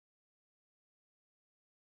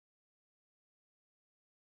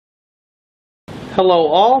Hello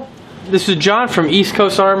all, this is John from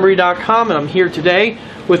EastCoastArmory.com, and I'm here today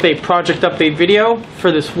with a project update video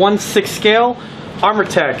for this 1/6 scale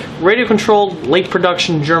Armortek radio controlled late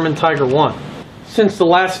production German Tiger 1. Since the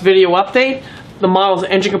last video update, the model's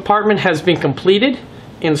engine compartment has been completed,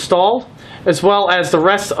 installed, as well as the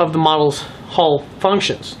rest of the model's hull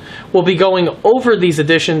functions. We'll be going over these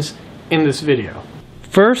additions in this video.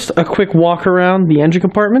 First, a quick walk around the engine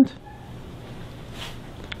compartment.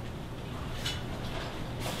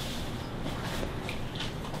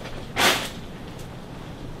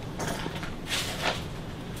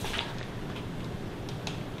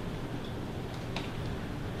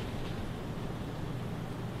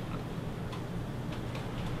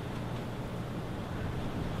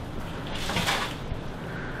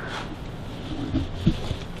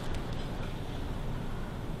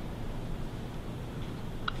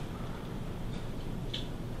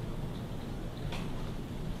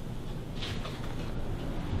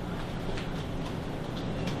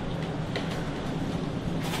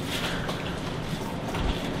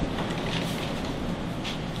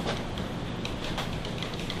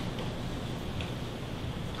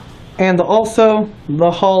 And also the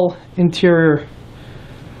hull interior.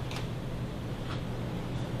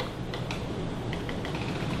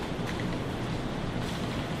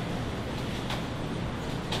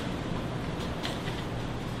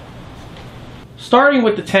 Starting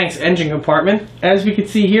with the tank's engine compartment, as we can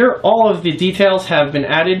see here, all of the details have been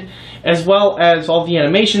added, as well as all the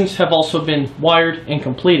animations have also been wired and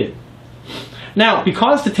completed. Now,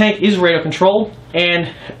 because the tank is radio controlled, and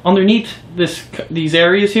underneath these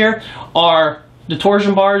areas here are the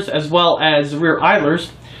torsion bars as well as rear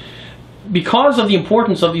idlers, because of the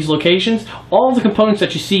importance of these locations, all the components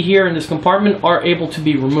that you see here in this compartment are able to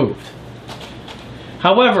be removed.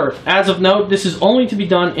 However, as of note, this is only to be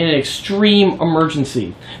done in an extreme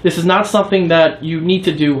emergency. This is not something that you need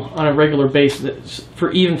to do on a regular basis,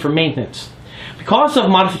 even for maintenance. Because of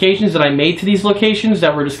modifications that I made to these locations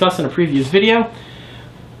that were discussed in a previous video,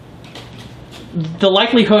 the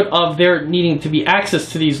likelihood of there needing to be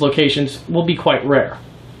access to these locations will be quite rare.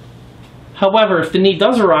 However, if the need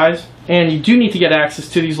does arise, and you do need to get access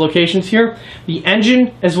to these locations here, the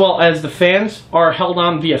engine as well as the fans are held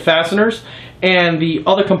on via fasteners, and the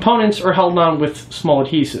other components are held on with small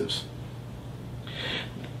adhesives.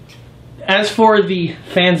 As for the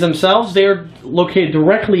fans themselves, they are located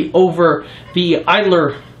directly over the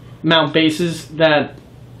idler mount bases that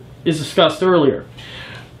is discussed earlier.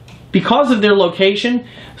 Because of their location,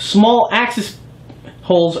 small access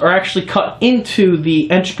holes are actually cut into the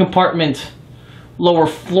engine compartment lower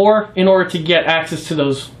floor in order to get access to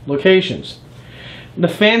those locations. The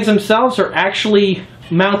fans themselves are actually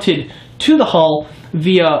mounted to the hull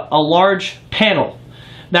via a large panel.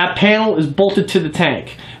 That panel is bolted to the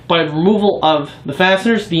tank. By the removal of the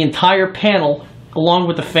fasteners, the entire panel, along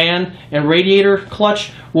with the fan and radiator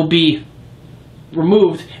clutch, will be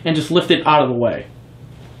removed and just lifted out of the way.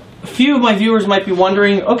 A few of my viewers might be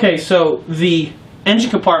wondering, okay, so the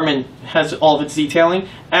engine compartment has all of its detailing,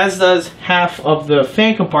 as does half of the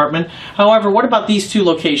fan compartment. However, what about these two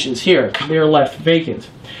locations here? They are left vacant.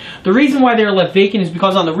 The reason why they are left vacant is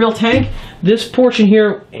because on the real tank, this portion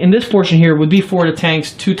here and this portion here would be for the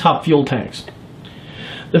tank's two top fuel tanks.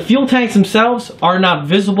 The fuel tanks themselves are not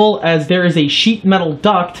visible, as there is a sheet metal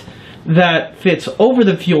duct that fits over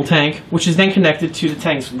the fuel tank, which is then connected to the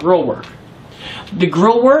tank's grill work. The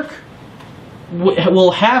grill work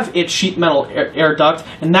will have its sheet metal air duct,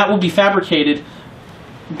 and that will be fabricated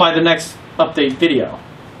by the next update video.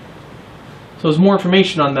 So there's more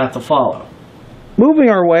information on that to follow. Moving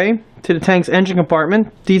our way to the tank's engine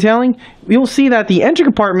compartment detailing, we will see that the engine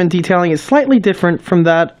compartment detailing is slightly different from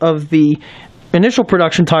that of the initial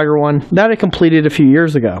production Tiger 1 that I completed a few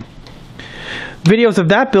years ago. Videos of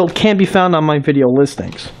that build can be found on my video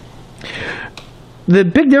listings. The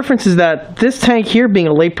big difference is that this tank here, being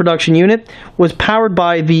a late production unit, was powered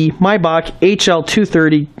by the Maybach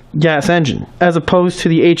HL230 gas engine, as opposed to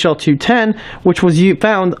the HL210, which was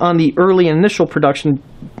found on the early initial production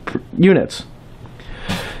units.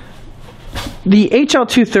 The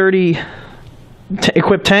HL230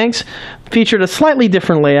 equipped tanks featured a slightly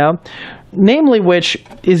different layout, namely which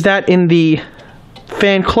is that in the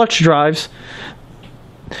fan clutch drives,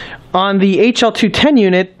 on the HL210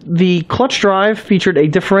 unit, the clutch drive featured a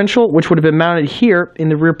differential which would have been mounted here in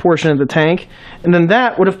the rear portion of the tank, and then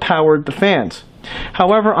that would have powered the fans.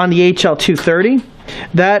 However, on the HL230,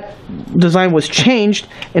 that design was changed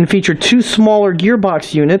and featured two smaller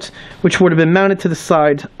gearbox units which would have been mounted to the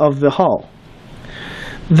side of the hull.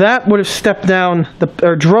 That would have stepped down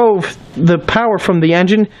or drove the power from the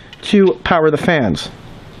engine to power the fans.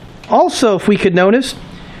 Also, if we could notice,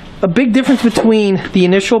 a big difference between the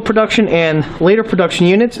initial production and later production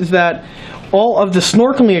units is that all of the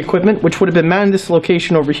snorkeling equipment, which would have been mounted in this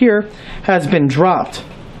location over here, has been dropped.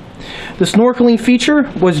 The snorkeling feature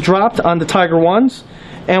was dropped on the Tiger 1s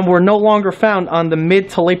and were no longer found on the mid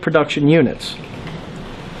to late production units.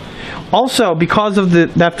 Also, because of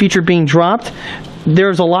that feature being dropped,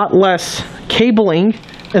 there's a lot less cabling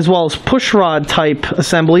as well as pushrod type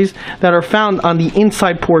assemblies that are found on the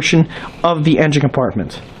inside portion of the engine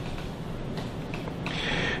compartment.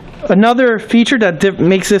 Another feature that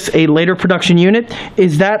makes this a later production unit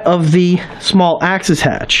is that of the small access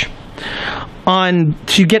hatch.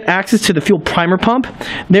 To get access to the fuel primer pump,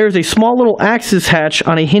 there's a small little access hatch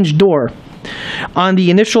on a hinged door. On the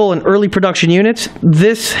initial and early production units,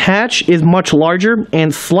 this hatch is much larger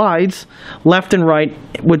and slides left and right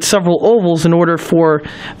with several ovals in order for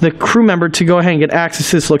the crew member to go ahead and get access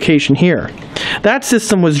to this location here. That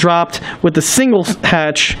system was dropped with the single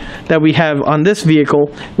hatch that we have on this vehicle,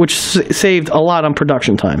 which saved a lot on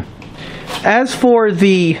production time. As for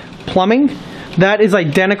the plumbing, that is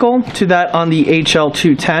identical to that on the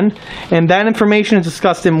HL210, and that information is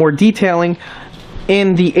discussed in more detailing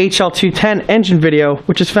in the HL210 engine video,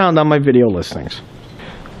 which is found on my video listings.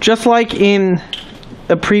 Just like in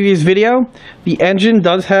a previous video, the engine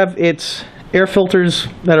does have its air filters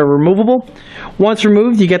that are removable. Once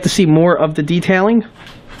removed, you get to see more of the detailing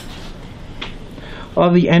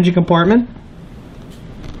of the engine compartment.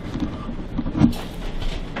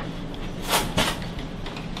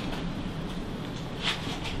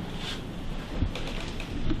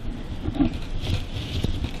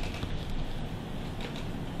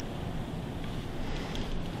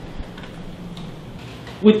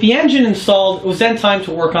 With the engine installed, it was then time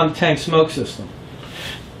to work on the tank smoke system.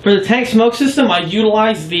 For the tank smoke system, I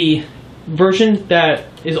utilized the version that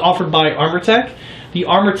is offered by Armortek. The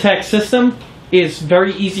Armortek system is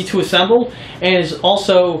very easy to assemble and is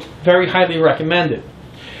also very highly recommended.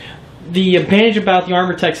 The advantage about the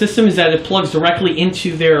Armortek system is that it plugs directly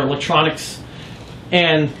into their electronics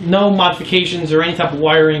and no modifications or any type of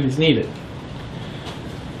wiring is needed.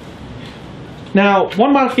 Now,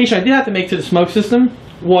 one modification I did have to make to the smoke system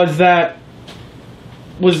was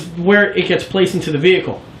where it gets placed into the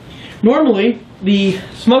vehicle. Normally, the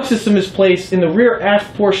smoke system is placed in the rear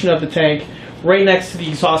aft portion of the tank, right next to the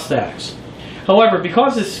exhaust stacks. However,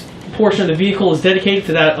 because this portion of the vehicle is dedicated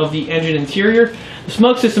to that of the engine interior, the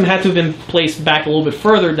smoke system had to have been placed back a little bit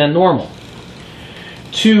further than normal.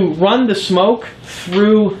 To run the smoke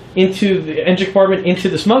through into the engine compartment into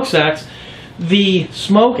the smokestacks, the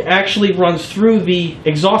smoke actually runs through the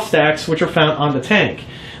exhaust stacks, which are found on the tank.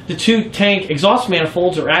 The two tank exhaust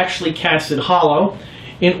manifolds are actually casted hollow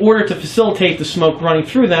in order to facilitate the smoke running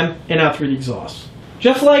through them and out through the exhaust.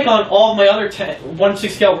 Just like on all of my other 1/6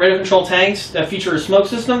 scale radio control tanks that feature a smoke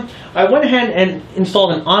system, I went ahead and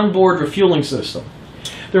installed an onboard refueling system.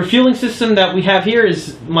 The refueling system that we have here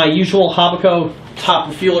is my usual Habaco top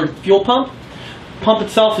refueler fuel pump. The pump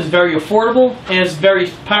itself is very affordable and is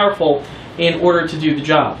very powerful in order to do the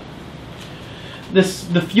job. The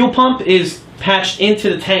fuel pump is patched into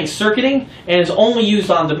the tank circuiting and is only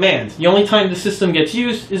used on demand. The only time the system gets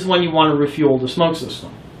used is when you want to refuel the smoke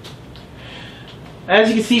system. As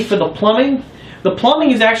you can see for the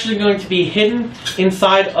plumbing is actually going to be hidden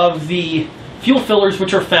inside of the fuel fillers,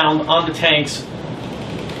 which are found on the tank's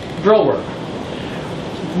grill work.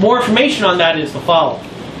 More information on that is to follow.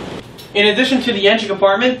 In addition to the engine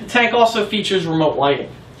compartment, the tank also features remote lighting.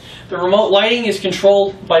 The remote lighting is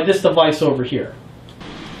controlled by this device over here.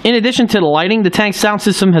 In addition to the lighting, the tank's sound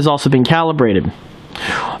system has also been calibrated.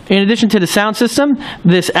 In addition to the sound system,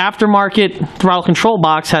 this aftermarket throttle control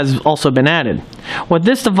box has also been added. What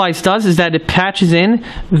this device does is that it patches in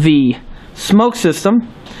the smoke system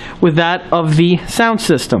with that of the sound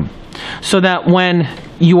system, so that when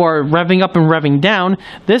you are revving up and revving down,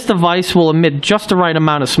 this device will emit just the right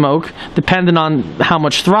amount of smoke depending on how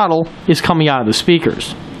much throttle is coming out of the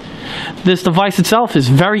speakers. This device itself is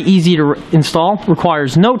very easy to install,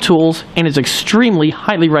 requires no tools, and is extremely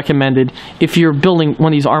highly recommended if you're building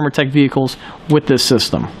one of these Armortek vehicles with this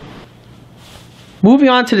system. Moving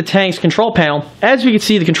on to the tank's control panel, as we can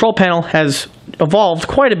see, the control panel has evolved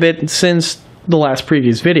quite a bit since the last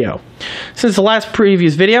previous video. Since the last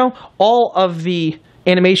previous video, all of the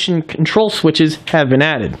animation control switches have been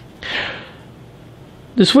added.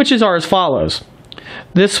 The switches are as follows.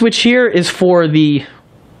 This switch here is for the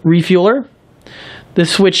refueler.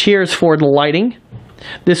 This switch here is for the lighting.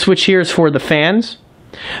 This switch here is for the fans.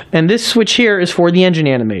 And this switch here is for the engine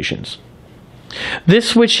animations. This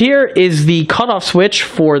switch here is the cutoff switch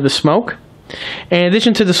for the smoke. In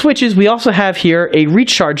addition to the switches, we also have here a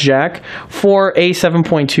recharge jack for a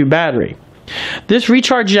 7.2 battery. This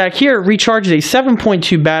recharge jack here recharges a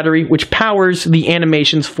 7.2 battery, which powers the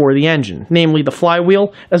animations for the engine, namely the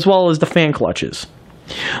flywheel as well as the fan clutches.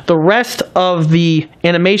 The rest of the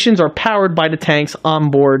animations are powered by the tank's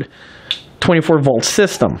onboard 24-volt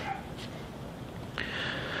system.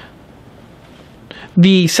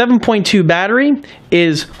 The 7.2 battery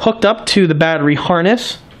is hooked up to the battery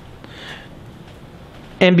harness,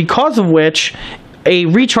 and because of which a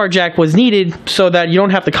recharge jack was needed so that you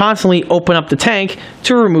don't have to constantly open up the tank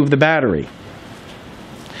to remove the battery.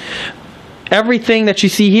 Everything that you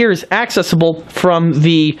see here is accessible from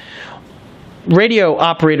the radio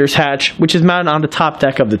operator's hatch, which is mounted on the top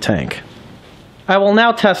deck of the tank. I will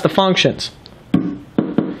now test the functions.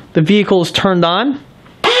 The vehicle is turned on.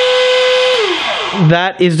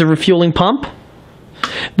 That is the refueling pump.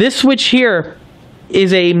 This switch here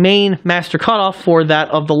is a main master cutoff for that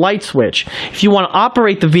of the light switch. If you want to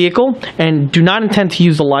operate the vehicle and do not intend to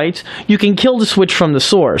use the lights, you can kill the switch from the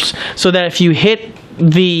source, so that if you hit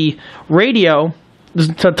the radio,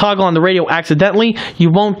 to toggle on the radio accidentally, you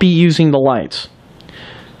won't be using the lights.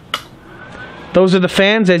 Those are the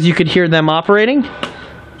fans as you could hear them operating.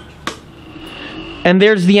 And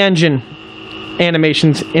there's the engine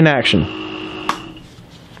animations in action.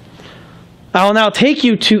 I will now take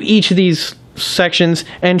you to each of these sections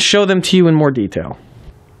and show them to you in more detail.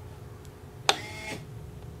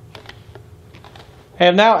 I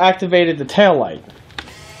have now activated the taillight.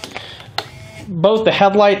 Both the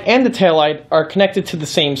headlight and the taillight are connected to the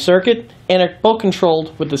same circuit and are both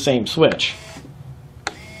controlled with the same switch.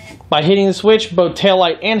 By hitting the switch, both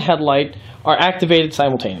taillight and headlight are activated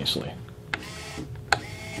simultaneously.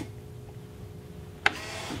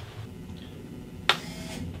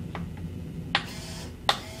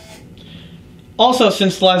 Also,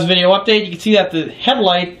 since the last video update, you can see that the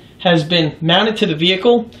headlight has been mounted to the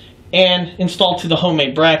vehicle and installed to the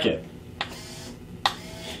homemade bracket.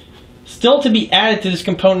 Still to be added to this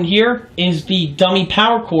component here is the dummy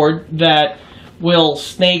power cord that will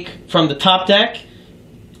snake from the top deck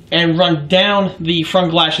and run down the front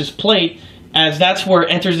glacis plate, as that's where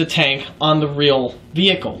it enters the tank on the real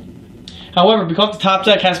vehicle. However, because the top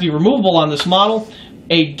deck has to be removable on this model,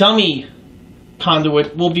 a dummy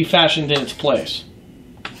conduit will be fashioned in its place.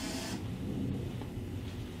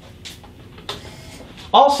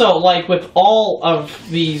 Also, like with all of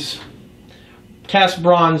these cast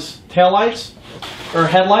bronze taillights or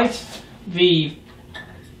headlights, the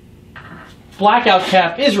blackout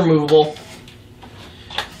cap is removable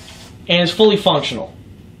and is fully functional.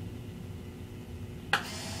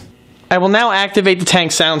 I will now activate the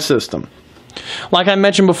tank sound system. Like I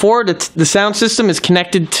mentioned before, the sound system is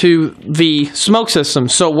connected to the smoke system,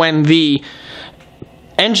 so when the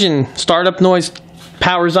engine startup noise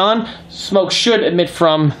powers on, smoke should emit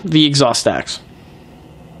from the exhaust stacks.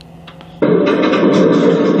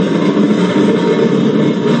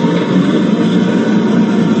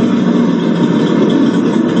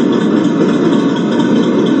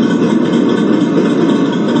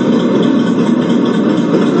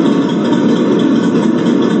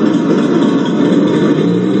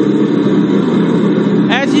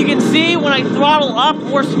 When I throttle up,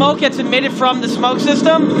 more smoke gets emitted from the smoke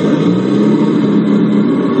system.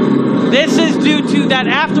 This is due to that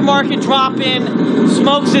aftermarket drop-in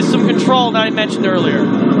smoke system control that I mentioned earlier.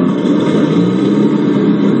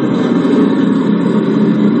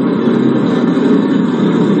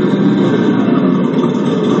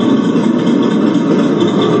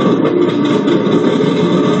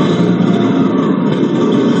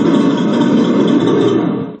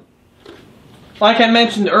 Like I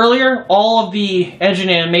mentioned earlier, all of the engine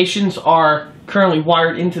animations are currently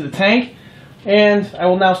wired into the tank, and I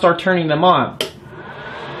will now start turning them on.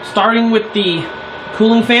 Starting with the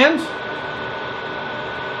cooling fans,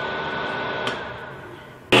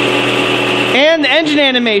 and the engine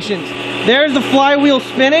animations. There's the flywheel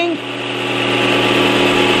spinning,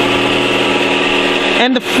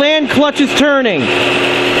 and the fan clutches turning.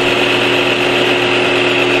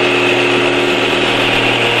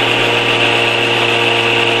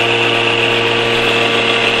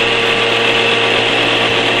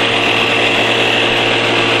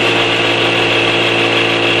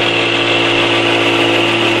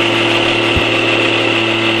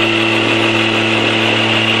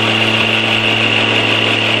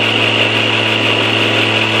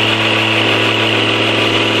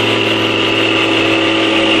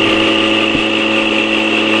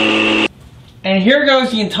 And here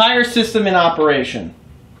goes the entire system in operation.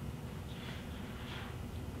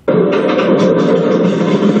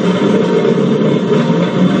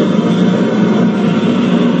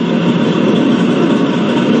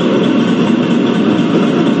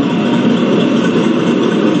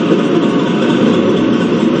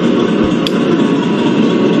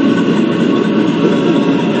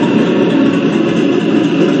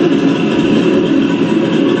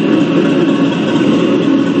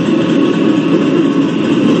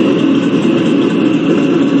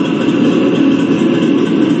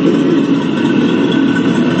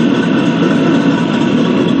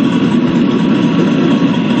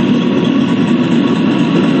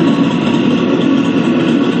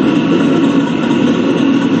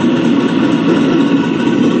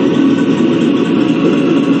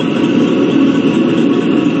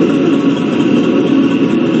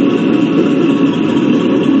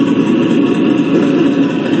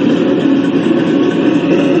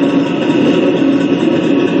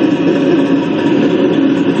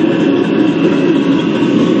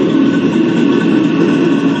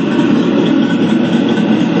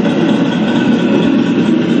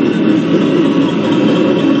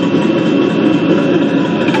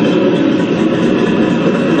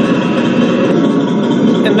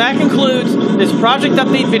 that concludes this project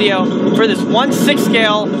update video for this 1/6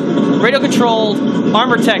 scale radio-controlled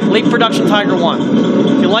Armortek Late Production Tiger 1.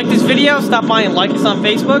 If you like this video, stop by and like us on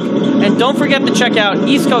Facebook. And don't forget to check out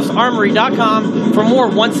eastcoastarmory.com for more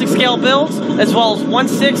 1/6 scale builds, as well as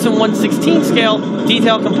 1/6 and 1/16 scale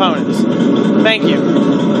detail components. Thank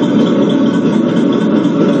you.